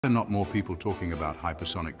There are not more people talking about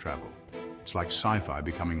hypersonic travel. It's like sci-fi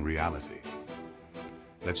becoming reality.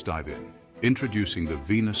 Let's dive in. Introducing the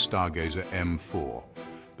Venus Stargazer M4,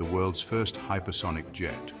 the world's first hypersonic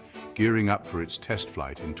jet, gearing up for its test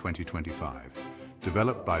flight in 2025.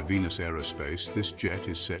 Developed by Venus Aerospace, this jet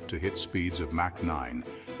is set to hit speeds of Mach 9,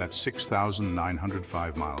 that's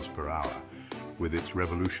 6,905 miles per hour. With its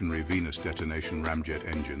revolutionary Venus detonation ramjet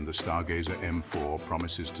engine, the Stargazer M4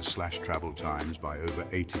 promises to slash travel times by over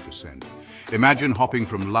 80%. Imagine hopping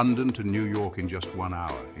from London to New York in just 1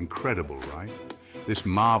 hour. Incredible, right? This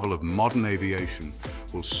marvel of modern aviation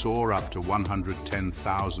will soar up to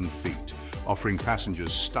 110,000 feet, offering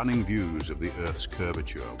passengers stunning views of the Earth's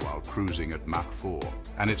curvature while cruising at Mach 4.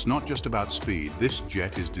 And it's not just about speed. This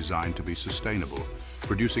jet is designed to be sustainable,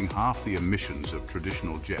 producing half the emissions of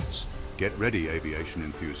traditional jets. Get ready, aviation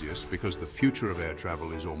enthusiasts, because the future of air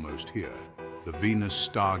travel is almost here. The Venus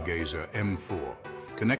Stargazer M4.